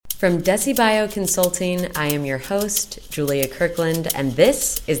From DeciBio Consulting, I am your host, Julia Kirkland, and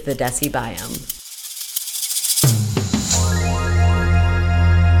this is the DeciBiome.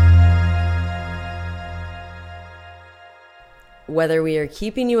 Whether we are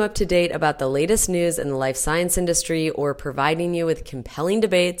keeping you up to date about the latest news in the life science industry or providing you with compelling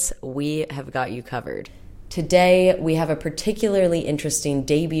debates, we have got you covered. Today, we have a particularly interesting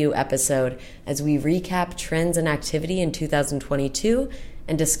debut episode as we recap trends and activity in 2022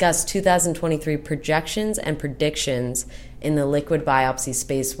 and discuss 2023 projections and predictions in the liquid biopsy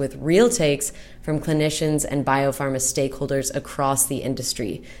space with real takes from clinicians and biopharma stakeholders across the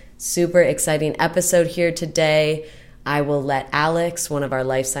industry. Super exciting episode here today. I will let Alex, one of our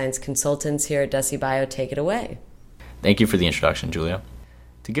life science consultants here at DeciBio, take it away. Thank you for the introduction, Julia.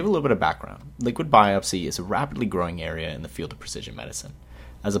 To give a little bit of background, liquid biopsy is a rapidly growing area in the field of precision medicine.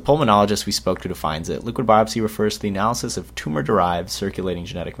 As a pulmonologist we spoke to defines it, liquid biopsy refers to the analysis of tumor-derived circulating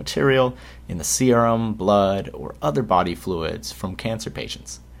genetic material in the serum, blood, or other body fluids from cancer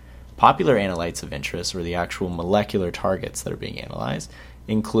patients. Popular analytes of interest, or the actual molecular targets that are being analyzed,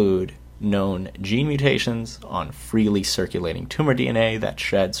 include known gene mutations on freely circulating tumor DNA that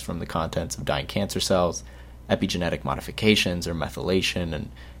sheds from the contents of dying cancer cells, epigenetic modifications or methylation, and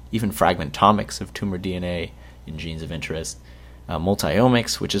even fragmentomics of tumor DNA in genes of interest,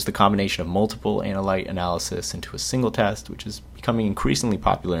 multiomics, which is the combination of multiple analyte analysis into a single test, which is becoming increasingly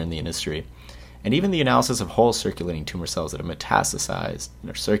popular in the industry, and even the analysis of whole circulating tumor cells that have metastasized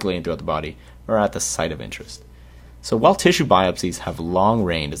and are circulating throughout the body are at the site of interest. So while tissue biopsies have long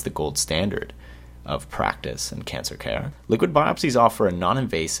reigned as the gold standard of practice in cancer care, liquid biopsies offer a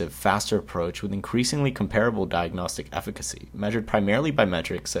non-invasive, faster approach with increasingly comparable diagnostic efficacy, measured primarily by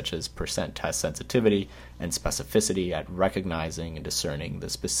metrics such as percent test sensitivity and specificity at recognizing and discerning the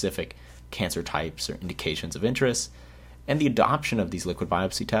specific cancer types or indications of interest. And the adoption of these liquid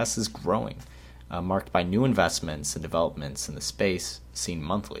biopsy tests is growing, marked by new investments and developments in the space seen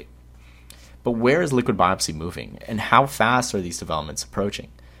monthly. But where is liquid biopsy moving, and how fast are these developments approaching?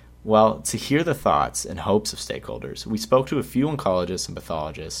 Well, to hear the thoughts and hopes of stakeholders, we spoke to a few oncologists and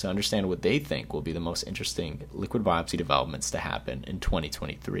pathologists to understand what they think will be the most interesting liquid biopsy developments to happen in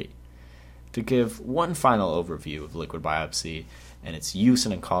 2023. To give one final overview of liquid biopsy and its use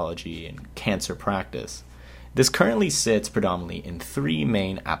in oncology and cancer practice, this currently sits predominantly in three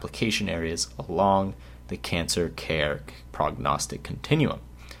main application areas along the cancer care prognostic continuum.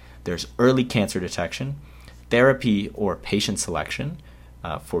 There's early cancer detection, therapy or patient selection,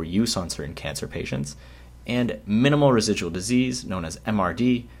 for use on certain cancer patients, and minimal residual disease, known as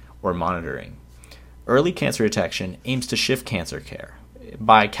MRD, or monitoring. Early cancer detection aims to shift cancer care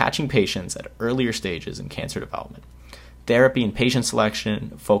by catching patients at earlier stages in cancer development. Therapy and patient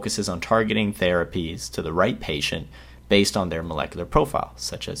selection focuses on targeting therapies to the right patient based on their molecular profile,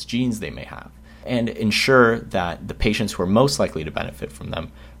 such as genes they may have, and ensure that the patients who are most likely to benefit from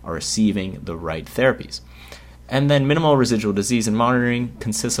them are receiving the right therapies. And then minimal residual disease and monitoring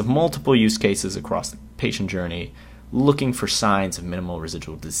consists of multiple use cases across the patient journey, looking for signs of minimal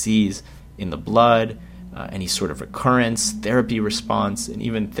residual disease in the blood, any sort of recurrence, therapy response, and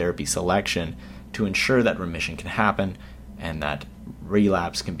even therapy selection to ensure that remission can happen and that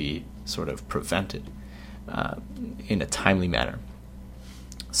relapse can be sort of prevented in a timely manner.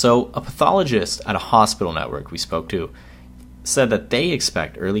 So a pathologist at a hospital network we spoke to said that they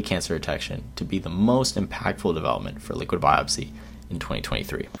expect early cancer detection to be the most impactful development for liquid biopsy in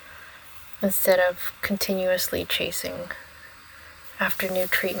 2023. Instead of continuously chasing after new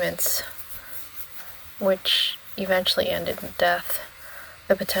treatments, which eventually ended in death,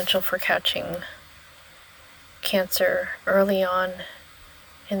 the potential for catching cancer early on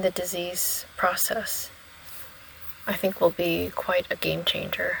in the disease process, I think will be quite a game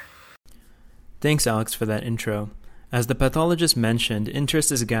changer. Thanks, Alex, for that intro. As the pathologist mentioned, interest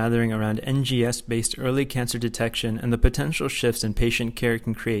is gathering around NGS-based early cancer detection and the potential shifts in patient care it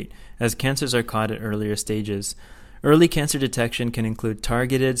can create as cancers are caught at earlier stages. Early cancer detection can include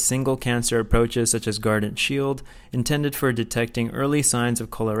targeted single cancer approaches such as Guardant Shield, intended for detecting early signs of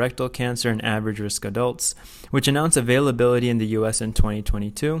colorectal cancer in average-risk adults, which announced availability in the U.S. in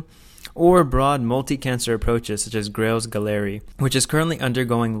 2022, or broad multi-cancer approaches such as Grail's Galleri, which is currently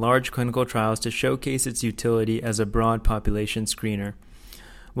undergoing large clinical trials to showcase its utility as a broad population screener.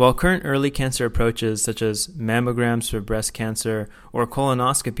 While current early cancer approaches such as mammograms for breast cancer or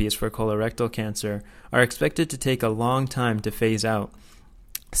colonoscopies for colorectal cancer are expected to take a long time to phase out,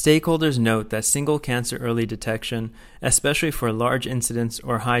 stakeholders note that single cancer early detection, especially for large incidence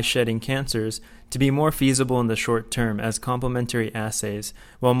or high shedding cancers, to be more feasible in the short term as complementary assays,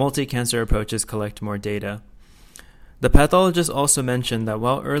 while multi-cancer approaches collect more data. The pathologist also mentioned that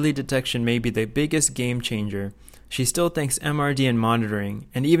while early detection may be the biggest game changer, she still thinks MRD and monitoring,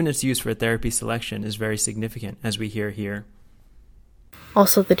 and even its use for therapy selection, is very significant, as we hear here.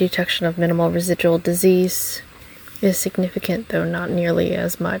 Also, the detection of minimal residual disease is significant, though not nearly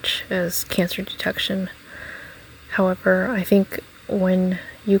as much as cancer detection. However, I think when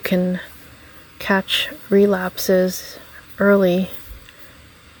you can catch relapses early,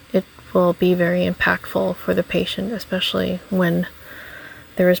 it will be very impactful for the patient, especially when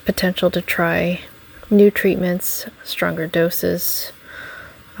there is potential to try new treatments, stronger doses,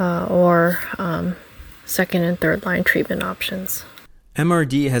 or second and third line treatment options.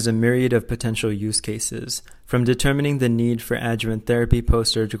 MRD has a myriad of potential use cases, from determining the need for adjuvant therapy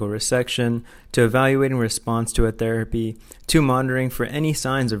post-surgical resection, to evaluating response to a therapy, to monitoring for any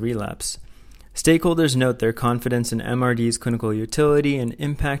signs of relapse. Stakeholders note their confidence in MRD's clinical utility and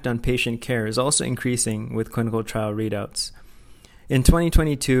impact on patient care is also increasing with clinical trial readouts. In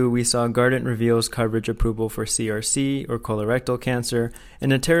 2022, we saw Guardant Reveal's coverage approval for CRC, or colorectal cancer,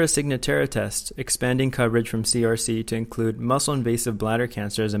 and Natera Signatera test, expanding coverage from CRC to include muscle-invasive bladder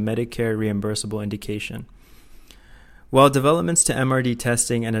cancer as a Medicare reimbursable indication. While developments to MRD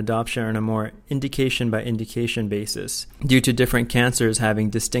testing and adoption are on a more indication-by-indication basis, due to different cancers having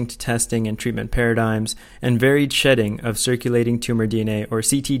distinct testing and treatment paradigms and varied shedding of circulating tumor DNA or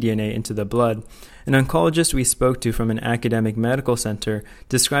ctDNA into the blood, an oncologist we spoke to from an academic medical center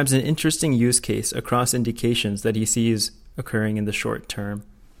describes an interesting use case across indications that he sees occurring in the short term.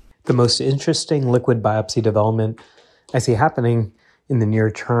 The most interesting liquid biopsy development I see happening in the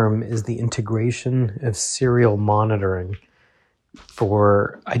near term is the integration of serial monitoring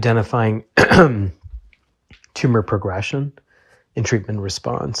for identifying tumor progression and treatment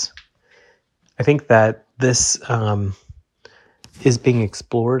response. I think that this is being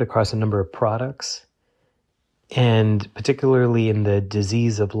explored across a number of products, and particularly in the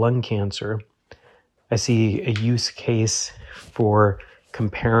disease of lung cancer, I see a use case for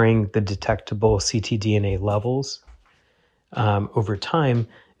comparing the detectable ctDNA levels over time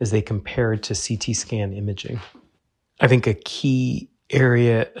as they compare to CT scan imaging. I think a key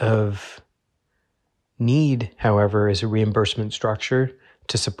area of need, however, is a reimbursement structure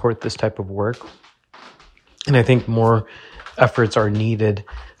to support this type of work. And I think more efforts are needed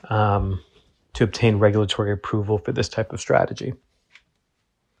to obtain regulatory approval for this type of strategy.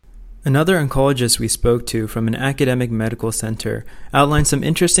 Another oncologist we spoke to from an academic medical center outlined some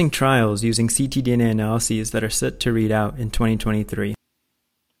interesting trials using ctDNA analyses that are set to read out in 2023.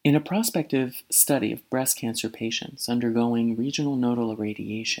 In a prospective study of breast cancer patients undergoing regional nodal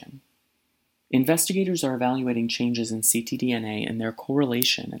irradiation, investigators are evaluating changes in ctDNA and their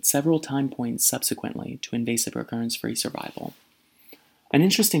correlation at several time points subsequently to invasive recurrence-free survival. An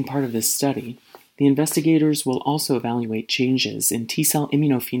interesting part of this study, the investigators will also evaluate changes in T-cell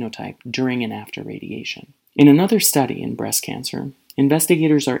immunophenotype during and after radiation. In another study in breast cancer,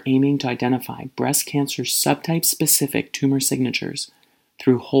 investigators are aiming to identify breast cancer subtype-specific tumor signatures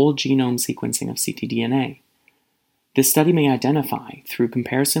through whole genome sequencing of ctDNA. This study may identify, through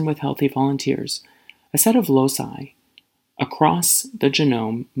comparison with healthy volunteers, a set of loci across the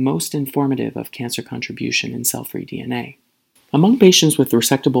genome most informative of cancer contribution in cell-free DNA. Among patients with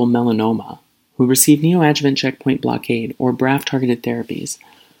resectable melanoma who receive neoadjuvant checkpoint blockade or BRAF-targeted therapies,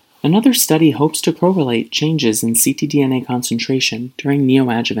 another study hopes to correlate changes in ctDNA concentration during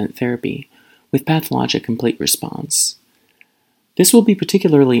neoadjuvant therapy with pathologic complete response. This will be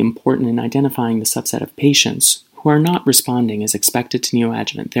particularly important in identifying the subset of patients who are not responding as expected to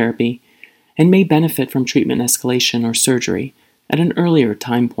neoadjuvant therapy and may benefit from treatment escalation or surgery at an earlier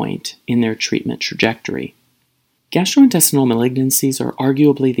time point in their treatment trajectory. Gastrointestinal malignancies are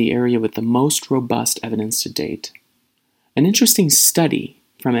arguably the area with the most robust evidence to date. An interesting study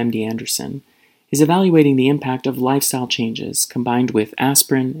from MD Anderson is evaluating the impact of lifestyle changes combined with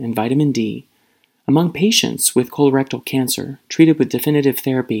aspirin and vitamin D among patients with colorectal cancer treated with definitive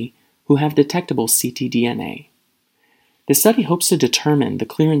therapy who have detectable ctDNA. The study hopes to determine the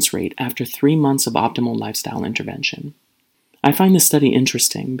clearance rate after 3 months of optimal lifestyle intervention. I find this study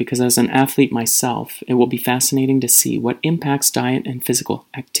interesting because as an athlete myself, it will be fascinating to see what impacts diet and physical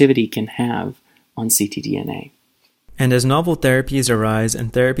activity can have on ctDNA. And as novel therapies arise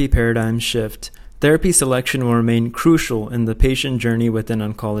and therapy paradigms shift, therapy selection will remain crucial in the patient journey within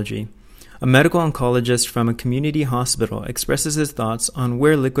oncology. A medical oncologist from a community hospital expresses his thoughts on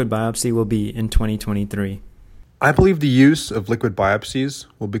where liquid biopsy will be in 2023. I believe the use of liquid biopsies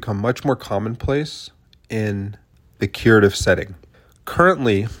will become much more commonplace in the curative setting.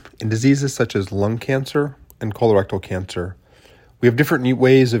 Currently, in diseases such as lung cancer and colorectal cancer, we have different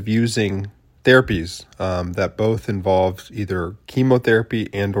ways of using therapies that both involve either chemotherapy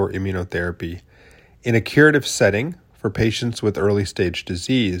and or immunotherapy in a curative setting for patients with early stage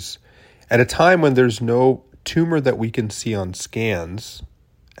disease at a time when there's no tumor that we can see on scans.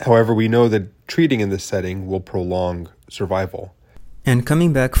 However, we know that treating in this setting will prolong survival. And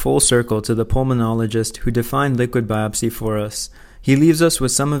coming back full circle to the pulmonologist who defined liquid biopsy for us, he leaves us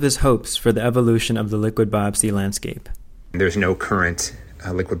with some of his hopes for the evolution of the liquid biopsy landscape. There's no current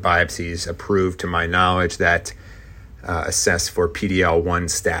liquid biopsies approved, to my knowledge, that assess for PD-L1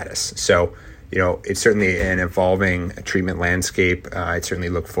 status. So, it's certainly an evolving treatment landscape. I certainly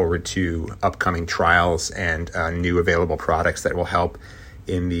look forward to upcoming trials and new available products that will help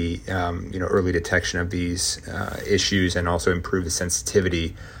in the early detection of these issues and also improve the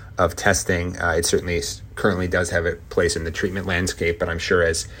sensitivity of testing. It certainly currently does have a place in the treatment landscape, but I'm sure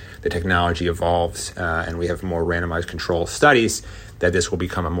as the technology evolves and we have more randomized control studies, that this will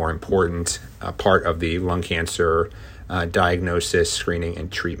become a more important part of the lung cancer diagnosis, screening,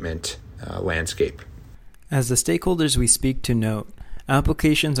 and treatment landscape. As the stakeholders we speak to note,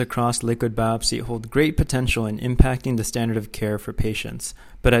 applications across liquid biopsy hold great potential in impacting the standard of care for patients,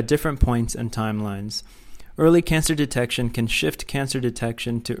 but at different points and timelines. Early cancer detection can shift cancer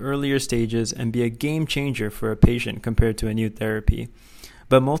detection to earlier stages and be a game changer for a patient compared to a new therapy.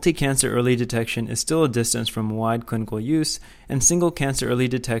 But multi-cancer early detection is still a distance from wide clinical use, and single cancer early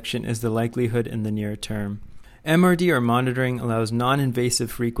detection is the likelihood in the near term. MRD or monitoring allows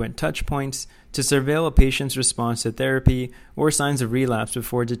non-invasive frequent touch points to surveil a patient's response to therapy or signs of relapse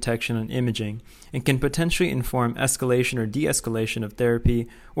before detection on imaging, and can potentially inform escalation or de-escalation of therapy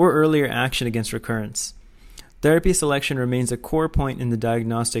or earlier action against recurrence. Therapy selection remains a core point in the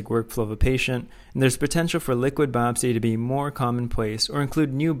diagnostic workflow of a patient, and there's potential for liquid biopsy to be more commonplace or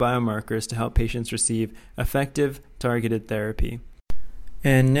include new biomarkers to help patients receive effective, targeted therapy.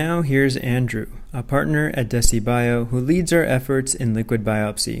 And now here's Andrew, a partner at DeciBio who leads our efforts in liquid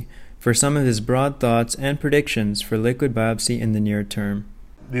biopsy, for some of his broad thoughts and predictions for liquid biopsy in the near term.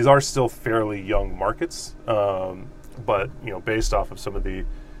 These are still fairly young markets, but based off of some of the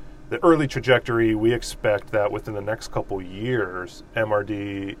early trajectory, we expect that within the next couple years,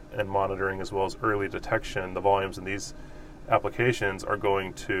 MRD and monitoring as well as early detection, the volumes in these applications are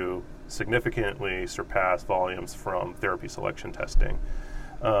going to significantly surpass volumes from therapy selection testing.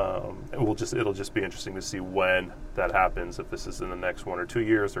 It'll just be interesting to see when that happens, if this is in the next 1 or 2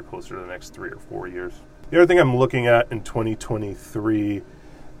 years or closer to the next 3 or 4 years. The other thing I'm looking at in 2023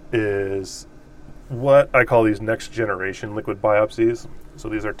 is what I call these next generation liquid biopsies. So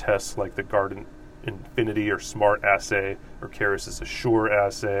these are tests like the Guardant Infinity or SMART assay, or Caris's Assure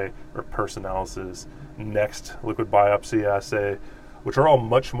assay, or Personalis' Next liquid biopsy assay, which are all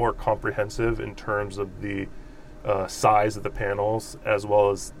much more comprehensive in terms of the size of the panels, as well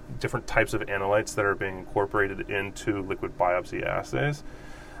as different types of analytes that are being incorporated into liquid biopsy assays.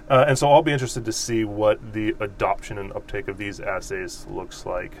 And so I'll be interested to see what the adoption and uptake of these assays looks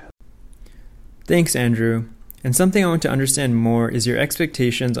like. Thanks, Andrew. And something I want to understand more is your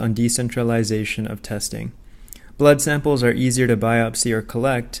expectations on decentralization of testing. Blood samples are easier to biopsy or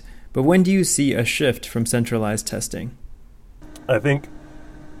collect, but when do you see a shift from centralized testing? I think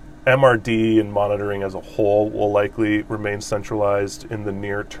MRD and monitoring as a whole will likely remain centralized in the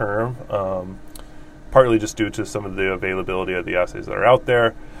near term, partly just due to some of the availability of the assays that are out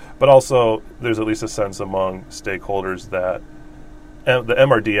there, but also there's at least a sense among stakeholders that the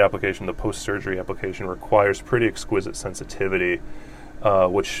MRD application, the post-surgery application, requires pretty exquisite sensitivity,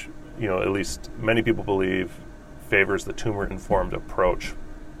 which, at least many people believe favors the tumor-informed approach.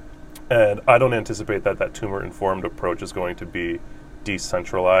 And I don't anticipate that tumor-informed approach is going to be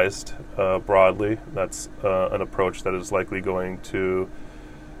decentralized broadly. That's an approach that is likely going to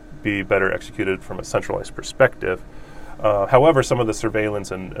be better executed from a centralized perspective. However, some of the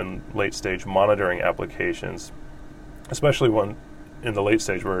surveillance and late-stage monitoring applications, especially one in the late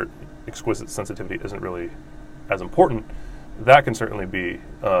stage where exquisite sensitivity isn't really as important, that can certainly be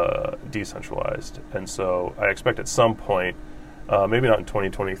decentralized. And so I expect at some point, maybe not in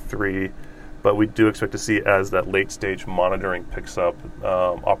 2023, but we do expect to see, as that late stage monitoring picks up,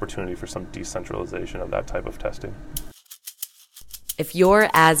 opportunity for some decentralization of that type of testing. If you're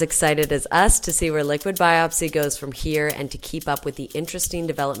as excited as us to see where liquid biopsy goes from here and to keep up with the interesting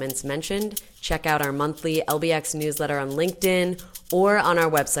developments mentioned, check out our monthly LBX newsletter on LinkedIn or on our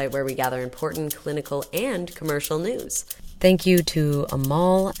website, where we gather important clinical and commercial news. Thank you to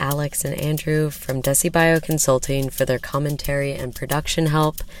Amal, Alex, and Andrew from DeciBio Consulting for their commentary and production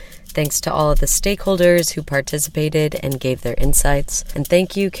help. Thanks to all of the stakeholders who participated and gave their insights. And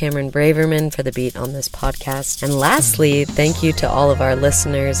thank you, Cameron Braverman, for the beat on this podcast. And lastly, thank you to all of our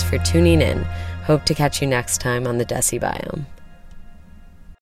listeners for tuning in. Hope to catch you next time on the DeciBiome.